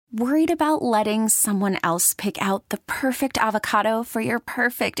Worried about letting someone else pick out the perfect avocado for your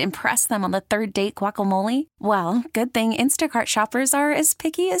perfect impress them on the third date guacamole? Well, good thing Instacart shoppers are as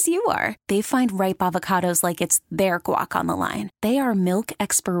picky as you are. They find ripe avocados like it's their guac on the line. They are milk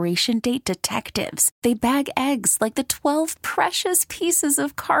expiration date detectives. They bag eggs like the 12 precious pieces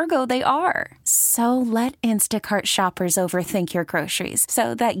of cargo they are. So let Instacart shoppers overthink your groceries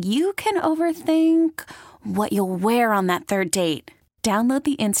so that you can overthink what you'll wear on that third date. Download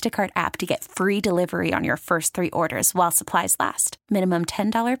the Instacart app to get free delivery on your first 3 orders while supplies last. Minimum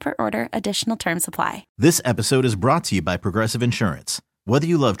 $10 per order. Additional terms apply. This episode is brought to you by Progressive Insurance. Whether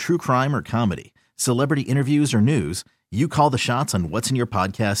you love true crime or comedy, celebrity interviews or news, you call the shots on what's in your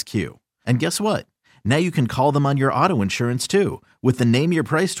podcast queue. And guess what? Now you can call them on your auto insurance too with the Name Your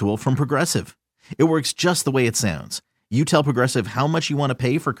Price tool from Progressive. It works just the way it sounds. You tell Progressive how much you want to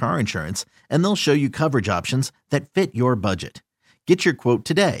pay for car insurance, and they'll show you coverage options that fit your budget. Get your quote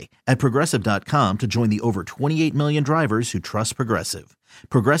today at Progressive.com to join the over 28 million drivers who trust Progressive.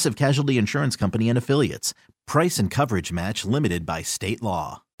 Progressive Casualty Insurance Company and Affiliates. Price and coverage match limited by state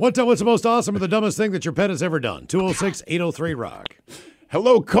law. What's the most awesome or the dumbest thing that your pet has ever done? 206-803-ROCK.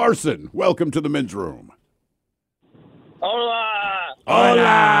 Hello, Carson. Welcome to the men's room. Hola.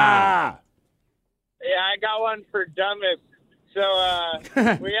 Hola. Yeah, I got one for dumbest.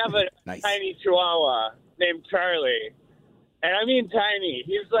 So we have a Nice. tiny chihuahua named Charlie. And I mean tiny.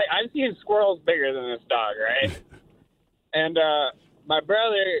 He's like, I've seen squirrels bigger than this dog, right? And my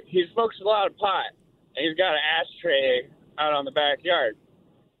brother, he smokes a lot of pot. And he's got an ashtray out on the backyard.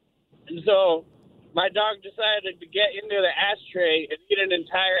 And so my dog decided to get into the ashtray and eat an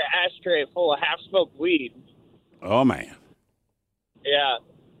entire ashtray full of half-smoked weed. Oh, man. Yeah.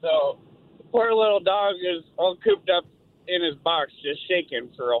 So the poor little dog is all cooped up in his box, just shaking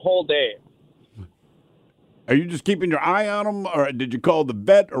for a whole day. Are you just keeping your eye on him, or did you call the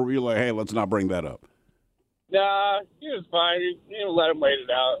vet, or were you like, hey, let's not bring that up? Nah, he was fine. You let him wait it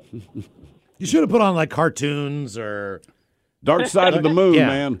out. You should have put on like cartoons or Dark Side of the Moon,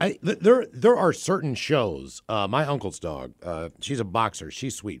 man. There are certain shows. My uncle's dog, she's a boxer.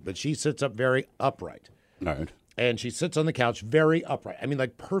 She's sweet, but she sits up very upright. All right. And she sits on the couch very upright. I mean,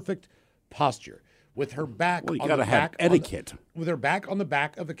 like perfect posture with her back. Well, you on got to the have back etiquette. with her back on the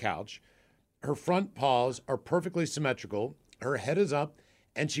back of the couch. Her front paws are perfectly symmetrical. Her head is up,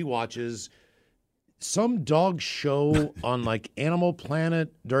 and she watches some dog show on like Animal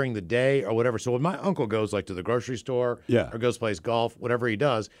Planet during the day or whatever. So when my uncle goes like to the grocery store or goes plays golf, whatever he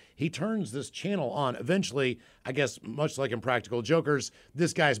does, he turns this channel on. Eventually, I guess much like in Practical Jokers,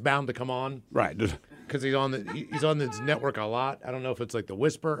 this guy's bound to come on. Right. Because he's on this network a lot. I don't know if it's like The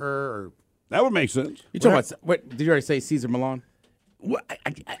Whisperer or... That would make sense. You talking about, what, did you already say Cesar Millan? Well,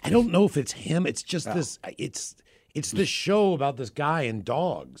 I don't know if it's him. It's just this. It's this show about this guy and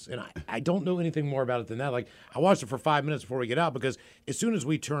dogs, and I don't know anything more about it than that. Like I watched it for 5 minutes before we get out because as soon as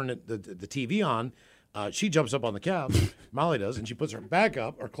we turn the TV on, she jumps up on the couch, Molly does, and she puts her back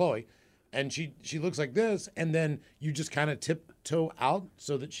up, or Chloe, and she looks like this, and then you just kind of tiptoe out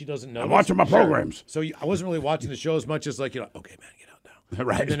so that she doesn't know. I'm watching my programs. So I wasn't really watching the show as much as like, okay, man, get out now.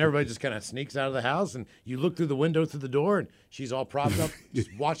 Right. And then everybody just kind of sneaks out of the house, and you look through the window through the door, and she's all propped up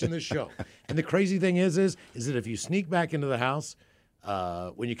just watching this show. And the crazy thing is that if you sneak back into the house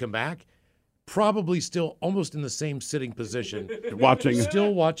when you come back, probably still almost in the same sitting position,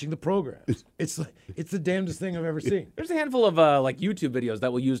 still watching the programs. It's the damnedest thing I've ever seen. There's a handful of like YouTube videos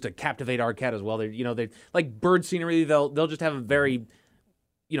that will use to captivate our cat as well. They like bird scenery. They'll just have a very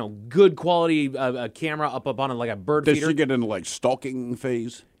good quality camera up on it, like a bird Does feeder. she get into like stalking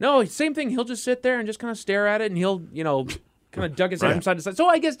phase? No, same thing. He'll just sit there and just kind of stare at it, and he'll kind of duck his head from side to side. So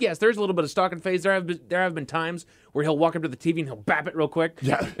I guess yes, there's a little bit of stalking phase. There have been times where he'll walk up to the TV and he'll bap it real quick.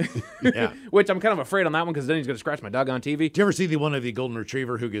 Yeah. Which I'm kind of afraid on that one because then he's going to scratch my doggone TV. Did you ever see the one of the Golden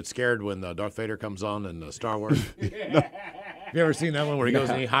Retriever who gets scared when Darth Vader comes on in Star Wars? No. Have you ever seen that one where he goes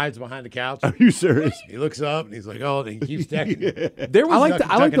and he hides behind the couch? Are you serious? He looks up and he's like, oh, and he keeps stacking. There was ducking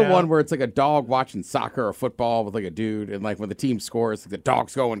I like the out. one where it's like a dog watching soccer or football with like a dude, and like when the team scores, like the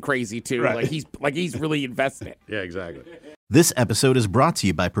dog's going crazy too. Right. Like he's really invested in it. Yeah, exactly. This episode is brought to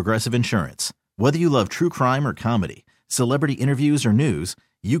you by Progressive Insurance. Whether you love true crime or comedy, celebrity interviews or news,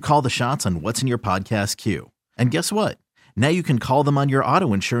 you call the shots on what's in your podcast queue. And guess what? Now you can call them on your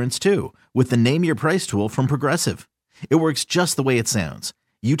auto insurance too with the Name Your Price tool from Progressive. It works just the way it sounds.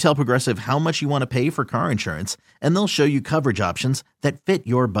 You tell Progressive how much you want to pay for car insurance, and they'll show you coverage options that fit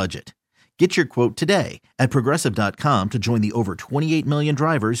your budget. Get your quote today at Progressive.com to join the over 28 million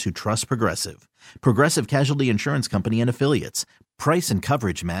drivers who trust Progressive. Progressive Casualty Insurance Company and Affiliates. Price and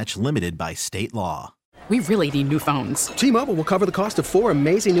coverage match limited by state law. We really need new phones. T-Mobile will cover the cost of 4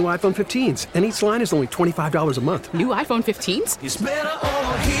 amazing new iPhone 15s, and each line is only $25 a month. New iPhone 15s? It's better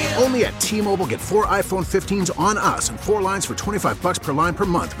over here. Only at T-Mobile, get 4 iPhone 15s on us and 4 lines for $25 per line per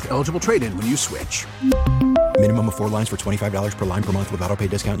month with eligible trade-in when you switch. Minimum of 4 lines for $25 per line per month with autopay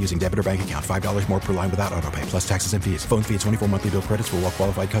discount using debit or bank account. $5 more per line without autopay, plus taxes and fees. Phone fee at 24 monthly bill credits for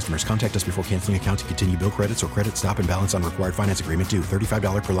well-qualified customers. Contact us before canceling account to continue bill credits or credit stop and balance on required finance agreement due.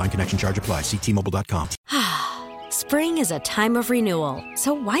 $35 per line connection charge applies. See T-Mobile.com. Spring is a time of renewal,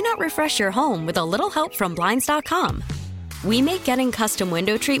 so why not refresh your home with a little help from Blinds.com? We make getting custom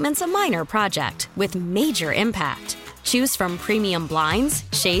window treatments a minor project with major impact. Choose from premium blinds,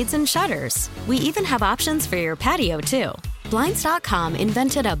 shades, and shutters. We even have options for your patio, too. Blinds.com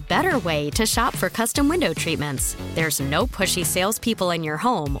invented a better way to shop for custom window treatments. There's no pushy salespeople in your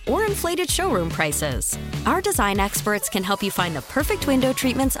home or inflated showroom prices. Our design experts can help you find the perfect window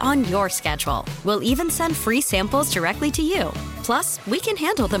treatments on your schedule. We'll even send free samples directly to you. Plus, we can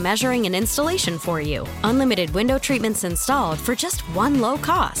handle the measuring and installation for you. Unlimited window treatments installed for just one low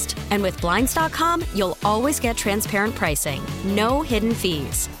cost. And with Blinds.com, you'll always get transparent pricing. No hidden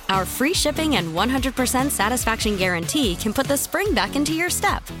fees. Our free shipping and 100% satisfaction guarantee can put the spring back into your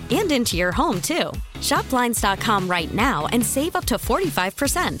step and into your home, too. Shop Blinds.com right now and save up to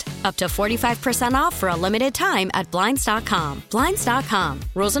 45%. Up to 45% off for a limited time at Blinds.com. Blinds.com.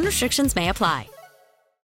 Rules and restrictions may apply.